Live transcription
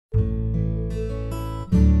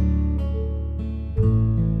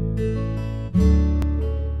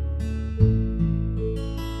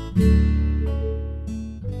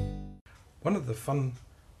of the fun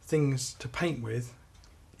things to paint with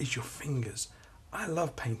is your fingers. I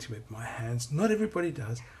love painting with my hands. Not everybody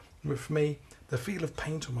does, but for me, the feel of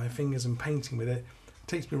paint on my fingers and painting with it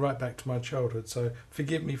takes me right back to my childhood. So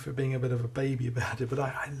forgive me for being a bit of a baby about it, but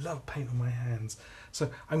I love paint on my hands. So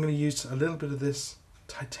I'm going to use a little bit of this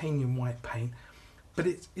titanium white paint, but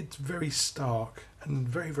it's very stark and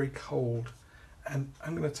very, very cold. And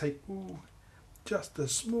I'm going to take just the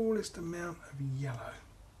smallest amount of yellow,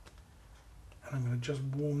 and I'm going to just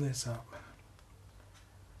warm this up.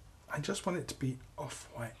 I just want it to be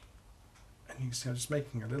off-white, and you can see I'm just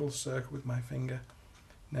making a little circle with my finger.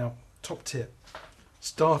 Now, top tip,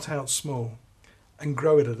 start out small and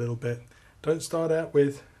grow it a little bit. Don't start out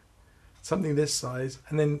with something this size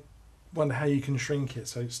and then wonder how you can shrink it.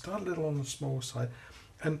 So start a little on the small side,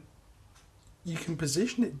 and you can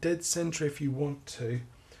position it dead center if you want to,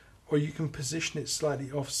 or you can position it slightly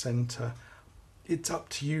off center. It's up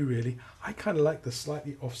to you really. I kind of like the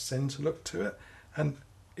slightly off center look to it, and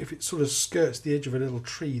if it sort of skirts the edge of a little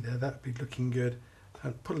tree there, that'd be looking good.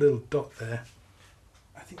 And put a little dot there.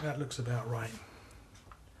 I think that looks about right.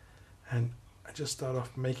 And I just start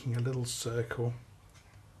off making a little circle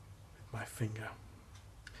with my finger.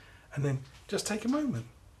 And then just take a moment.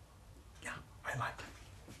 Yeah, I like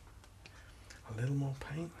it. A little more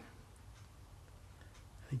paint.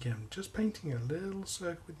 Again, just painting a little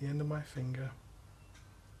circle with the end of my finger.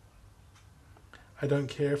 I don't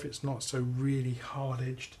care if it's not so really hard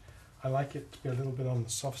edged. I like it to be a little bit on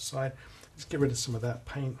the soft side. Just get rid of some of that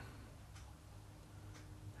paint.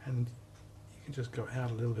 And you can just go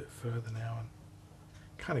out a little bit further now and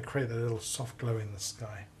kind of create that little soft glow in the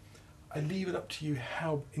sky. I leave it up to you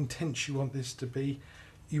how intense you want this to be.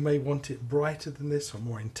 You may want it brighter than this or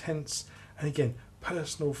more intense. And again,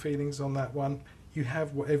 personal feelings on that one. You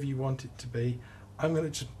have whatever you want it to be. I'm going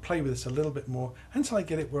to just play with this a little bit more until I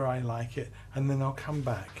get it where I like it, and then I'll come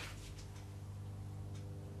back.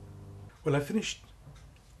 Well, I finished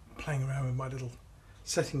playing around with my little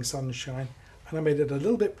setting sunshine, and I made it a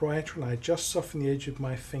little bit brighter, and I just softened the edge of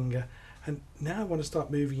my finger. And now I want to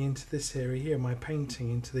start moving into this area here, my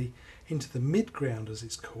painting, into the midground as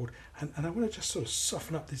it's called. And I want to just sort of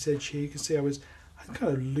soften up this edge here. You can see I was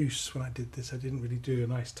kind of loose when I did this. I didn't really do a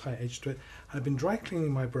nice tight edge to it. I've been dry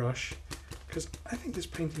cleaning my brush because I think this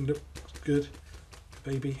painting looks good.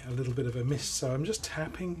 Maybe a little bit of a mist. So I'm just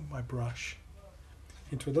tapping my brush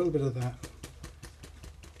into a little bit of that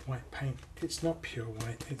white paint. It's not pure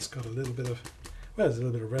white. It's got a little bit of, well, there's a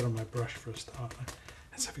little bit of red on my brush for a start.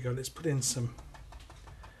 Let's have a go. Let's put in some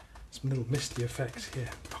little misty effects here.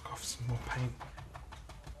 Knock off some more paint.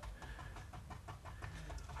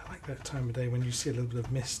 I like that time of day when you see a little bit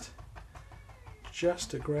of mist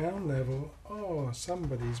just at ground level. Oh,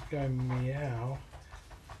 somebody's going meow.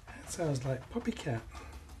 That sounds like Poppycat.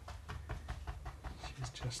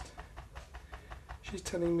 She's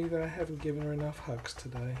telling me that I haven't given her enough hugs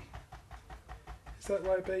today. Is that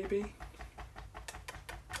right, baby?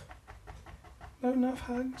 Not enough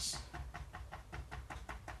hugs?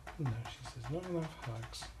 No, she says not enough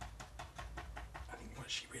hugs. I think what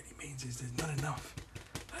she really means is there's not enough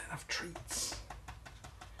treats.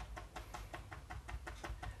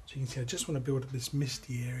 So you can see I just want to build up this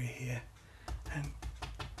misty area here, and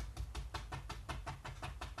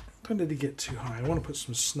don't let it get too high. I want to put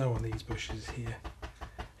some snow on these bushes here.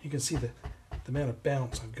 You can see the amount of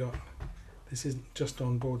bounce I've got. This isn't just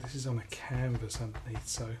on board, this is on a canvas underneath,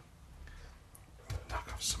 so knock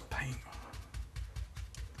off some paint.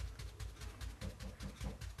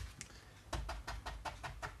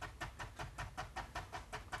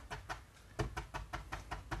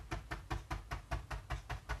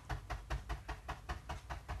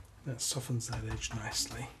 That softens that edge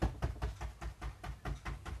nicely.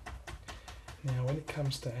 Now when it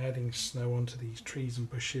comes to adding snow onto these trees and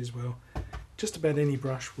bushes, well, just about any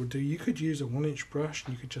brush will do. You could use a 1-inch brush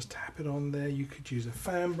and you could just tap it on there. You could use a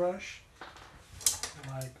fan brush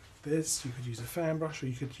like this. You could use a fan brush, or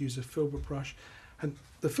you could use a filbert brush. And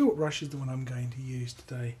the filbert brush is the one I'm going to use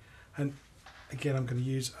today. And again, I'm going to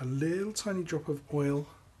use a little tiny drop of oil.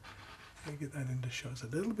 Let me get that into shot. It's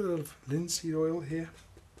a little bit of linseed oil here.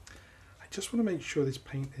 I just want to make sure this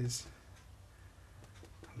paint is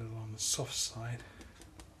a little on the soft side,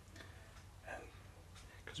 and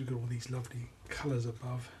because we've got all these lovely colours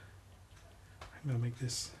above, I'm going to make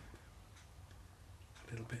this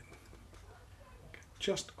a little bit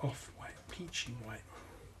just off white, peachy white,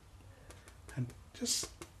 and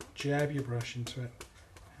just jab your brush into it.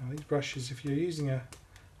 Now these brushes, if you're using a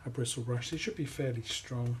bristle brush, they should be fairly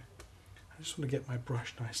strong. I just want to get my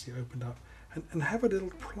brush nicely opened up and have a little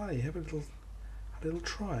play, have a little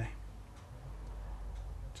try.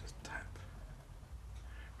 Just tap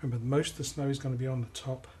Remember, most of the snow is going to be on the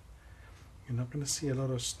top. You're not going to see a lot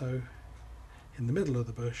of snow in the middle of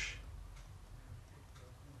the bush.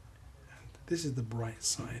 And this is the bright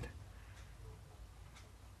side.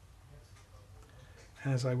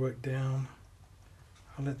 And as I work down,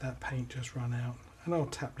 I'll let that paint just run out and I'll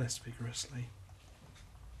tap less vigorously.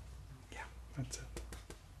 Yeah, that's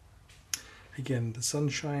it. Again, the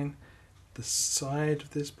sunshine, the side of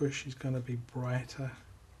this bush is going to be brighter.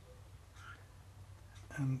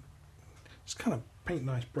 And just kind of paint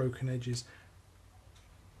nice broken edges.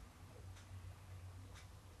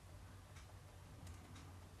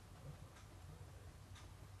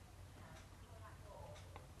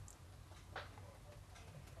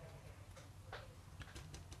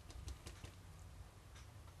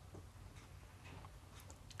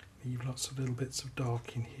 Leave lots of little bits of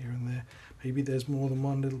dark in here and there. Maybe there's more than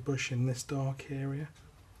one little bush in this dark area.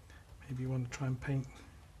 Maybe you want to try and paint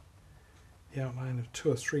the outline of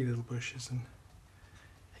 2 or 3 little bushes, and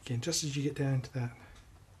again, just as you get down into that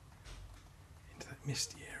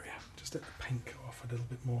misty area, just let the paint go off a little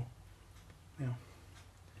bit more. Now,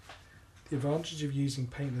 the advantage of using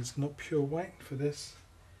paint that's not pure white for this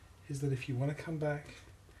is that if you want to come back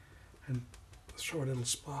and throw a little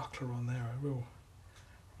sparkler on there, a real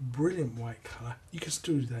brilliant white colour, you can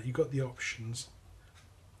still do that. You've got the options.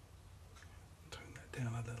 Tone that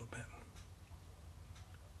down a little bit.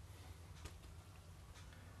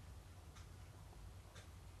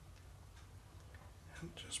 And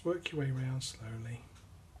just work your way around slowly.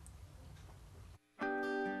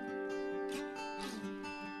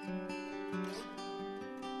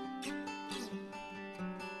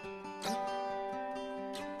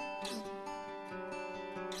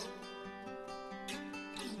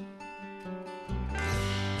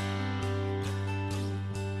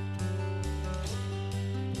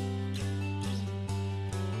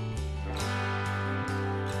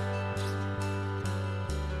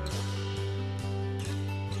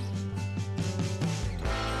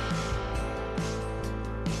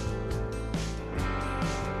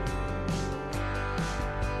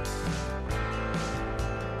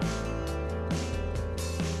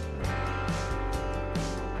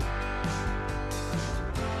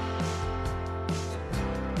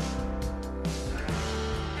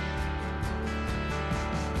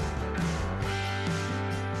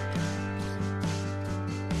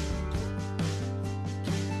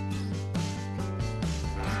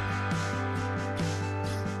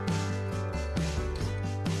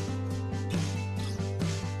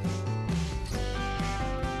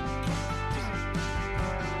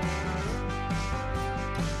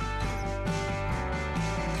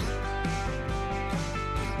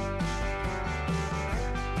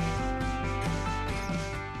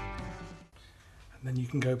 Then you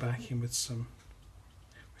can go back in with some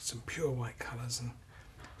pure white colours, and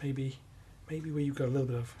maybe where you've got a little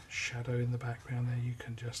bit of shadow in the background there, you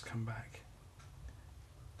can just come back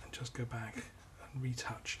and just go back and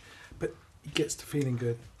retouch. But it gets to feeling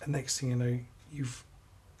good, and next thing you know, you've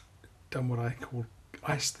done what I call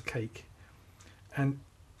ice the cake, and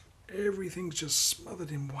everything's just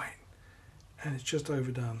smothered in white and it's just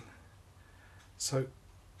overdone. So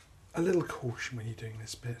a little caution when you're doing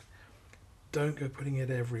this bit. Don't go putting it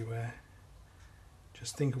everywhere.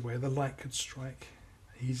 Just think of where the light could strike.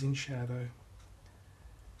 He's in shadow.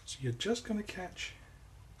 So you're just going to catch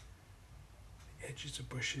the edges of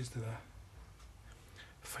bushes that are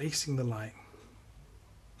facing the light.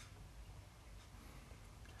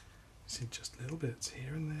 See just little bits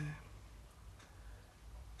here and there.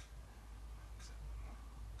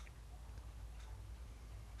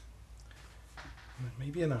 And that may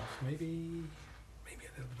be enough. Maybe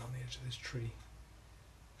a little bit on the edge of this tree.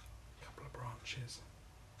 A couple of branches.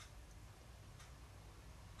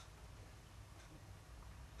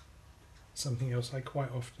 Something else I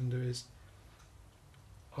quite often do is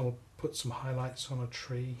I'll put some highlights on a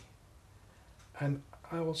tree and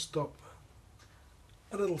I will stop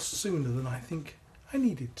a little sooner than I think I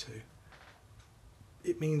needed to.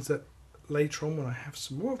 It means that later on, when I have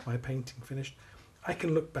some more of my painting finished, I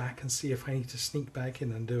can look back and see if I need to sneak back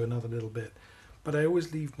in and do another little bit. But I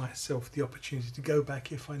always leave myself the opportunity to go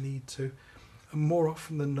back if I need to. And more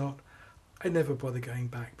often than not, I never bother going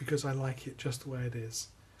back because I like it just the way it is.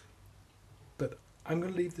 But I'm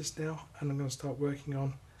going to leave this now, and I'm going to start working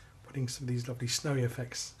on putting some of these lovely snowy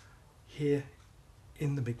effects here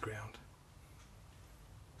in the midground.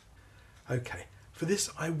 Okay, for this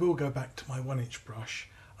I will go back to my 1-inch brush,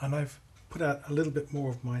 and I've put out a little bit more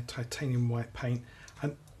of my titanium white paint,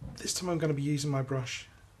 and this time I'm going to be using my brush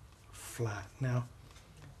flat. Now,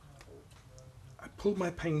 I pulled my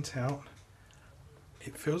paint out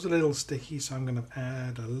It feels a little sticky, so I'm going to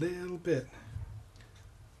add a little bit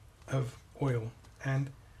of oil and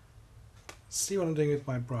see what I'm doing with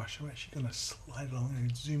my brush. I'm actually going to slide along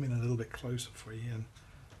and zoom in a little bit closer for you and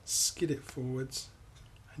skid it forwards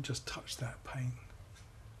and just touch that paint.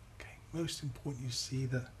 Okay, most important, you see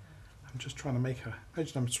that I'm just trying to make a,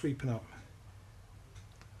 imagine I'm sweeping up,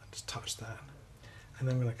 and just touch that, and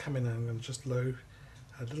then I'm going to come in and I'm going to just load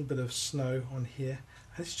a little bit of snow on here,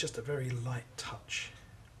 and it's just a very light touch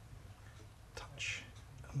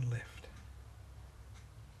and lift,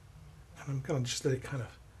 and I'm going to just let it kind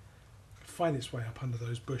of find its way up under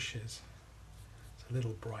those bushes. It's a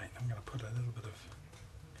little bright. I'm going to put a little bit of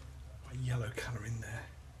my yellow colour in there.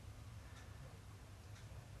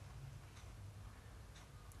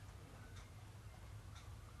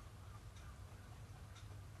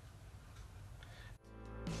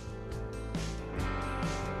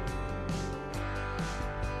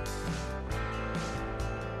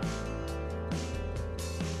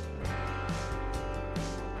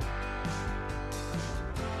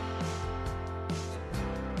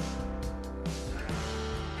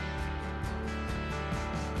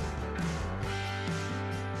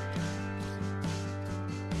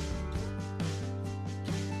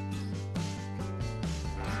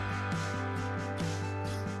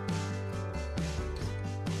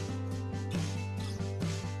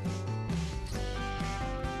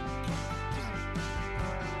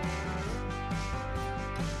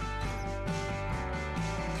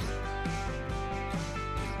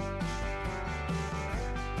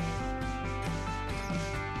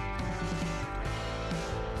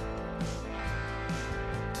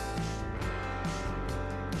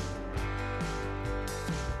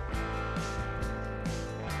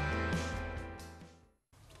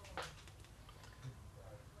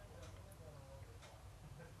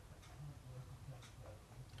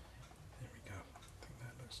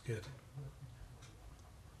 Good.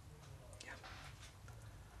 Yeah,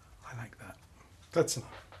 I like that. That's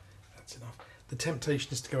enough. That's enough. The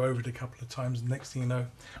temptation is to go over it a couple of times, and next thing you know,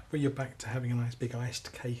 you're back to having a nice big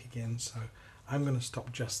iced cake again. So I'm going to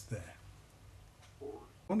stop just there. I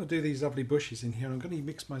want to do these lovely bushes in here. I'm going to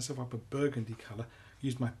mix myself up a burgundy colour.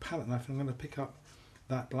 Use my palette knife, and I'm going to pick up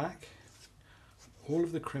that black, all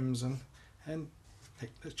of the crimson, and hey,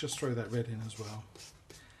 let's just throw that red in as well.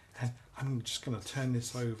 And I'm just going to turn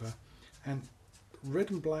this over, and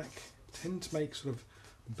red and black tend to make sort of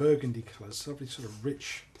burgundy colours, lovely sort of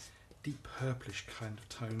rich, deep purplish kind of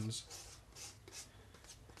tones.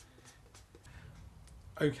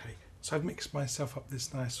 Okay, so I've mixed myself up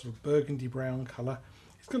this nice sort of burgundy brown colour.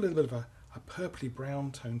 It's got a little bit of a purpley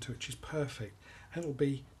brown tone to it, which is perfect, and it'll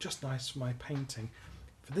be just nice for my painting.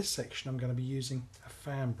 For this section I'm going to be using a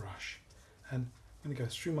fan brush, and I'm going to go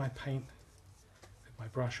through my paint my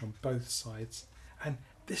brush on both sides, and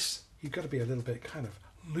this, you've got to be a little bit kind of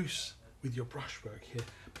loose with your brushwork here,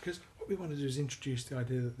 because what we want to do is introduce the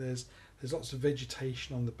idea that there's lots of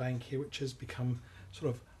vegetation on the bank here which has become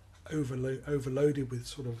sort of overloaded with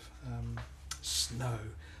sort of snow.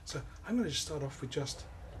 So I'm going to just start off with just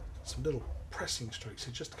some little pressing strokes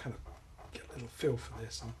here, just to kind of get a little feel for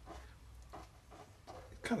this. And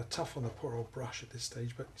it's kind of tough on the poor old brush at this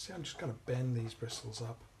stage, but you see I'm just going to bend these bristles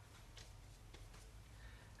up.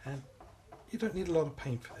 And you don't need a lot of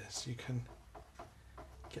paint for this. You can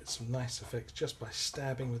get some nice effects just by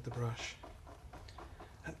stabbing with the brush,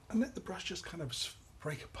 and let the brush just kind of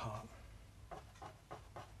break apart.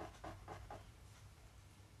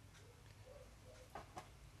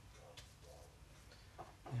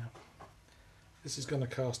 Yeah, this is going to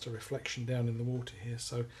cast a reflection down in the water here,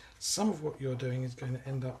 so some of what you're doing is going to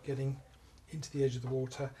end up getting into the edge of the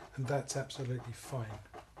water, and that's absolutely fine.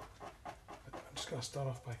 I'm just going to start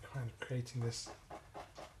off by kind of creating this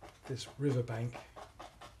riverbank,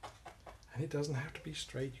 and it doesn't have to be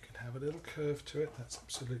straight. You can have a little curve to it. That's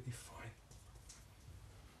absolutely fine.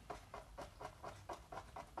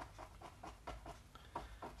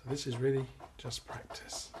 So this is really just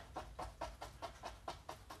practice.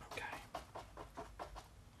 Okay.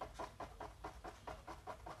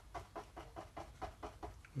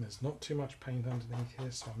 And there's not too much paint underneath here,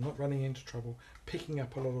 so I'm not running into trouble picking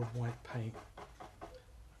up a lot of white paint.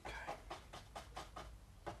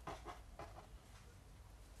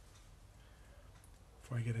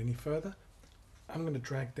 Before I get any further, I'm going to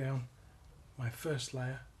drag down my first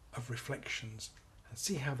layer of reflections and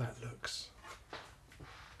see how that looks.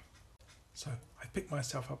 So I picked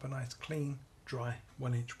myself up a nice clean, dry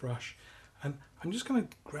 1-inch brush, and I'm just going to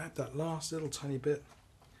grab that last little tiny bit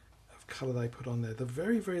of colour they put on there, the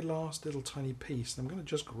very, very last little tiny piece, and I'm going to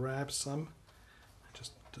just grab some and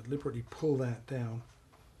just deliberately pull that down,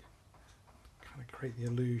 kind kind of create the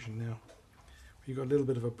illusion now. You've got a little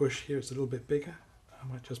bit of a bush here, it's a little bit bigger. I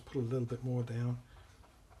might just put a little bit more down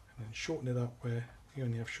and then shorten it up where you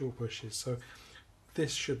only have short bushes. So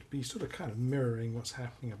this should be sort of kind of mirroring what's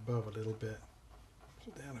happening above a little bit.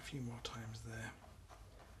 Put down a few more times there.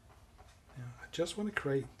 Now I just want to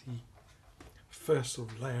create the first sort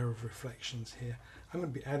of layer of reflections here. I'm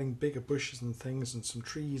going to be adding bigger bushes and things and some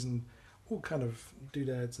trees and all kind of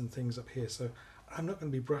doodads and things up here. So I'm not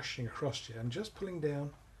going to be brushing across yet. I'm just pulling down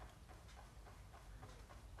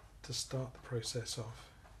to start the process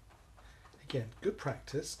off. Again, good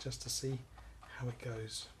practice just to see how it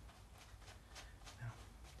goes. Now,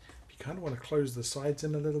 if you kind of want to close the sides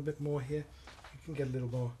in a little bit more here, you can get a little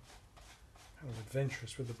more kind of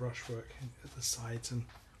adventurous with the brushwork at the sides. And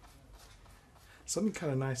something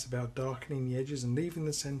kind of nice about darkening the edges and leaving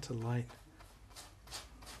the center light.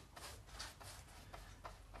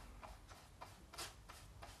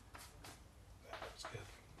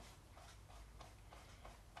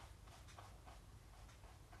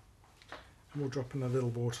 And we'll drop in a little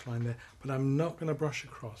waterline there, but I'm not going to brush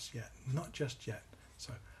across yet, not just yet.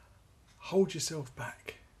 So hold yourself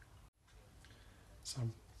back. So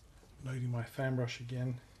I'm loading my fan brush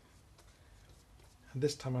again, and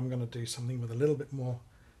this time I'm going to do something with a little bit more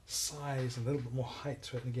size and a little bit more height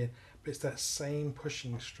to it again, but it's that same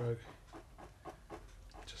pushing stroke.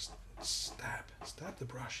 Just stab the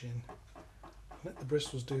brush in, let the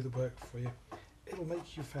bristles do the work for you. It'll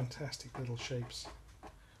make you fantastic little shapes.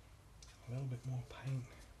 A little bit more paint.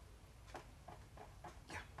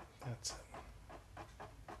 Yeah, that's it.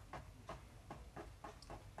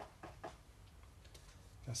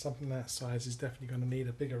 Now something that size is definitely going to need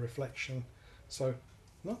a bigger reflection, so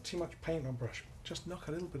not too much paint on brush, just knock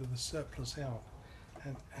a little bit of the surplus out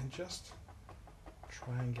and just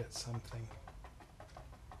try and get something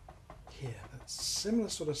here that's similar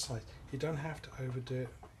sort of size. You don't have to overdo it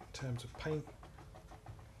in terms of paint,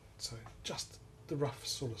 so just the rough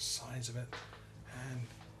sort of size of it, and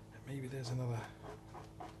maybe there's a little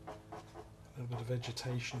bit of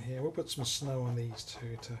vegetation here. We'll put some snow on these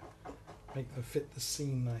two to make them fit the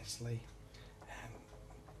scene nicely, and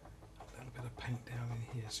a little bit of paint down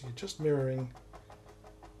in here, so you're just mirroring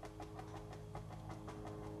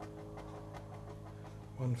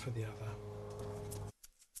one for the other.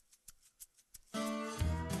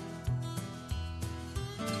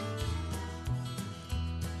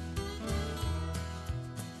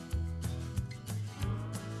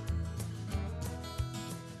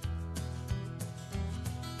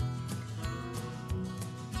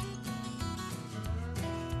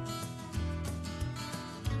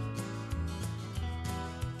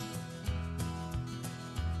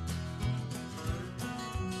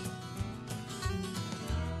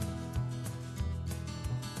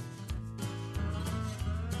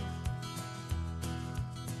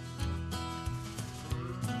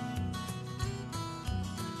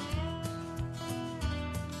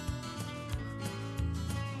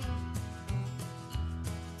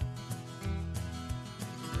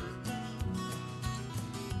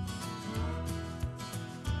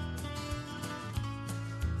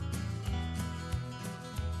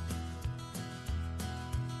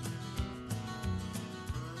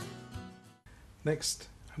 Next,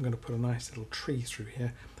 I'm going to put a nice little tree through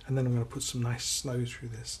here, and then I'm going to put some nice snow through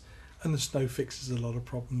this. And the snow fixes a lot of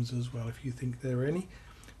problems as well. If you think there are any,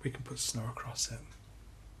 we can put snow across it.